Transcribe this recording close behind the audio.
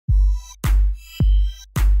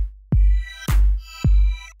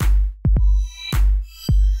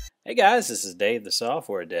Hey guys, this is Dave the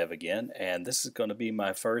Software Dev again, and this is going to be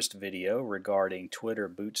my first video regarding Twitter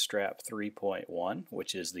Bootstrap 3.1,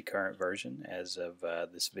 which is the current version as of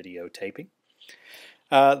this video taping.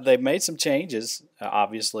 They've made some changes,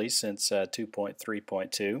 obviously, since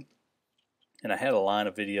 2.3.2, and I had a line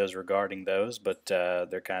of videos regarding those, but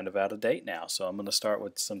they're kind of out of date now, so I'm going to start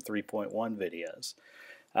with some 3.1 videos.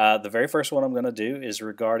 The very first one I'm going to do is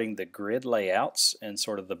regarding the grid layouts and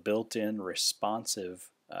sort of the built-in responsive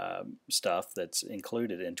stuff that's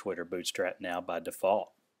included in Twitter Bootstrap now by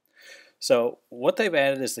default. So what they've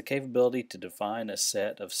added is the capability to define a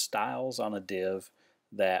set of styles on a div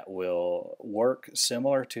that will work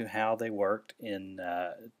similar to how they worked in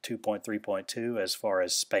 2.3.2 as far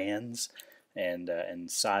as spans and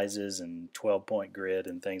sizes and 12-point grid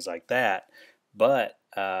and things like that. But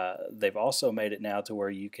they've also made it now to where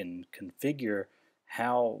you can configure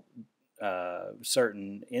how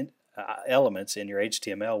certain elements in your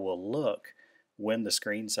HTML will look when the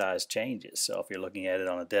screen size changes. So if you're looking at it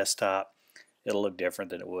on a desktop, it'll look different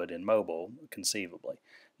than it would in mobile, conceivably.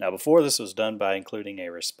 Now before, this was done by including a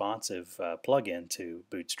responsive plugin to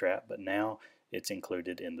Bootstrap, but now it's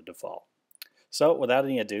included in the default. So without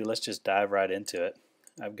any ado, let's just dive right into it.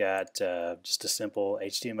 I've got just a simple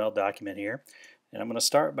HTML document here, and I'm going to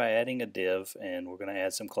start by adding a div, and we're going to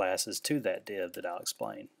add some classes to that div that I'll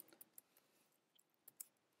explain.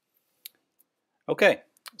 Okay,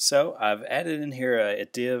 so I've added in here a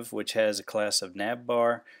div which has a class of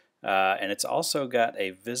navbar, and it's also got a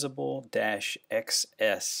visible-xs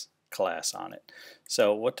class on it.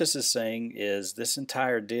 So what this is saying is this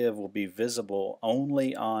entire div will be visible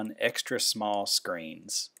only on extra small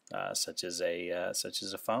screens, such as a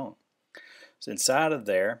phone. So inside of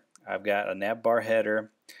there, I've got a navbar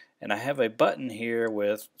header, and I have a button here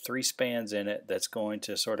with 3 spans in it that's going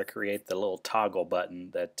to sort of create the little toggle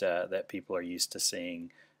button that that people are used to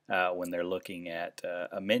seeing when they're looking at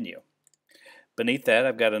a menu. Beneath that,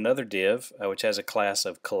 I've got another div which has a class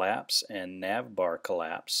of collapse and navbar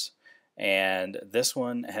collapse, and this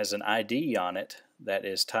one has an ID on it that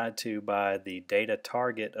is tied to by the data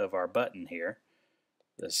target of our button here.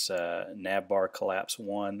 This navbar collapse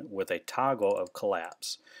 1 with a toggle of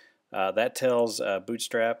collapse. That tells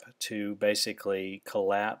Bootstrap to basically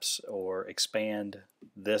collapse or expand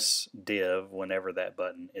this div whenever that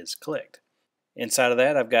button is clicked. Inside of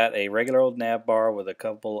that, I've got a regular old navbar with a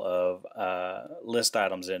couple of list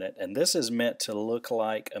items in it, and this is meant to look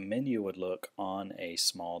like a menu would look on a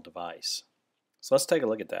small device. So let's take a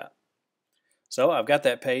look at that. So I've got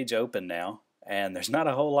that page open now, and there's not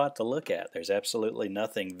a whole lot to look at. There's absolutely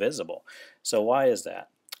nothing visible. So why is that?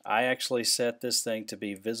 I actually set this thing to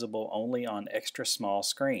be visible only on extra small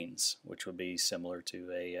screens, which would be similar to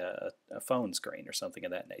a phone screen or something of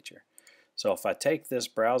that nature. So if I take this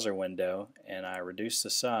browser window and I reduce the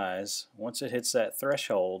size, once it hits that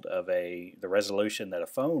threshold of the resolution that a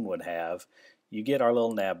phone would have, you get our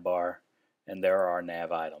little nav bar, and there are our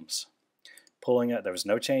nav items. Pulling up, there was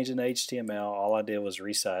no change in HTML. All I did was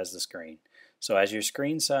resize the screen. So as your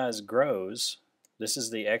screen size grows, this is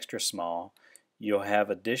the extra small, you'll have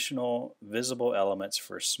additional visible elements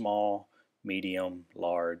for small, medium,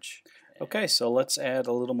 large. Okay, so let's add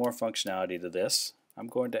a little more functionality to this. I'm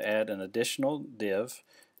going to add an additional div,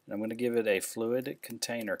 and I'm going to give it a fluid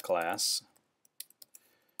container class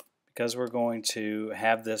because we're going to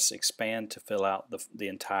have this expand to fill out the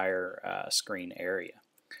entire screen area.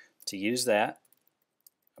 To use that,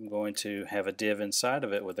 I'm going to have a div inside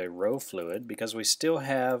of it with a row fluid because we still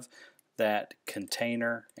have that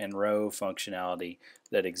container and row functionality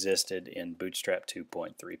that existed in Bootstrap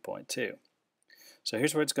 2.3.2. So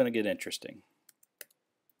here's where it's going to get interesting.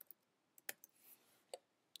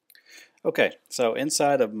 Okay, so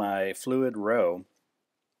inside of my fluid row,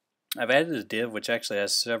 I've added a div which actually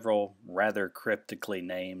has several rather cryptically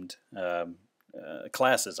named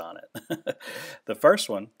classes on it. The first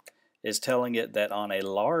one is telling it that on a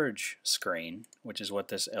large screen, which is what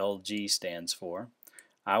this LG stands for,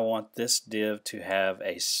 I want this div to have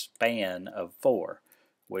a span of 4,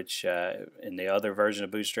 which in the other version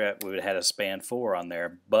of Bootstrap we would have had a span 4 on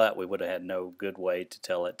there, but we would have had no good way to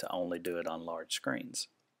tell it to only do it on large screens.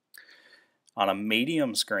 On a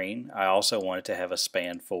medium screen, I also want it to have a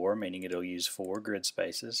span 4, meaning it'll use 4 grid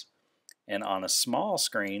spaces. And on a small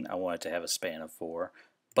screen, I want it to have a span of 4,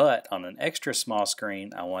 but on an extra small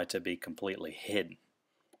screen, I want it to be completely hidden.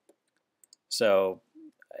 So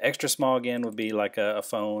extra small again would be like a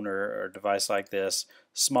phone or a device like this.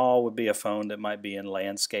 Small would be a phone that might be in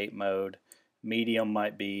landscape mode. Medium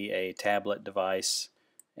might be a tablet device,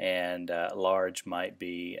 and large might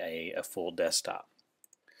be a full desktop.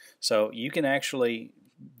 So you can actually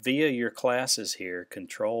via your classes here,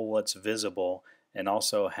 control what's visible and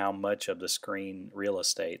also how much of the screen real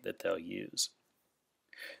estate that they'll use.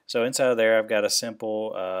 So inside of there I've got a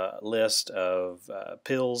simple list of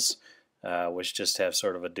pills which just have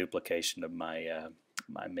sort of a duplication of my,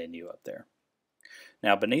 my menu up there.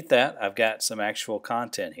 Now beneath that I've got some actual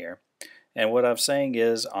content here. And what I'm saying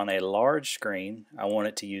is on a large screen I want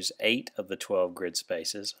it to use 8 of the 12 grid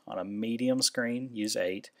spaces. On a medium screen use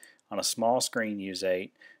 8. On a small screen use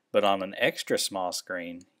 8. But on an extra small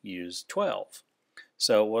screen use 12.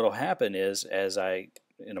 So what will happen is as I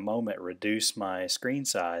in a moment reduce my screen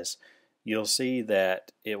size, you'll see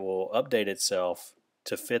that it will update itself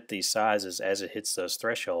to fit these sizes as it hits those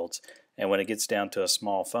thresholds, and when it gets down to a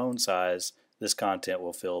small phone size, this content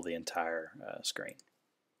will fill the entire screen.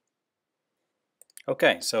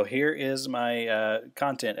 Okay, so here is my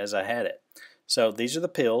content as I had it. So these are the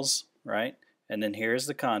pills, right? And then here's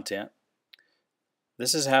the content.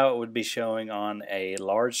 This is how it would be showing on a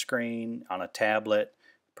large screen, on a tablet,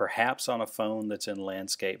 perhaps on a phone that's in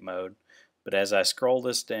landscape mode. But as I scroll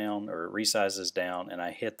this down or resize this down and I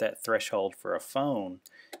hit that threshold for a phone,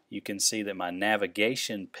 you can see that my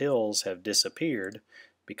navigation pills have disappeared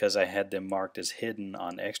because I had them marked as hidden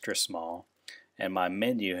on extra small, and my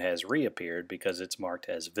menu has reappeared because it's marked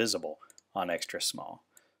as visible on extra small.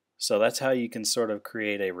 So that's how you can sort of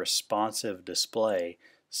create a responsive display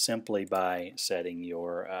simply by setting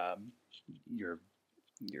your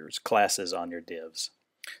classes on your divs.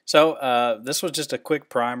 So this was just a quick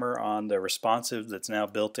primer on the responsive that's now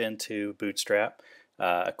built into Bootstrap.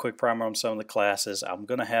 A quick primer on some of the classes. I'm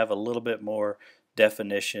going to have a little bit more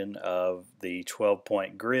definition of the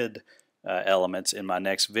 12-point grid elements in my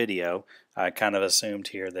next video. I kind of assumed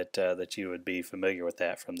here that, that you would be familiar with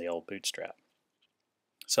that from the old Bootstrap.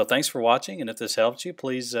 So thanks for watching, and if this helped you,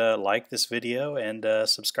 please like this video and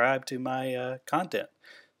subscribe to my content.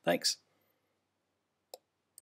 Thanks.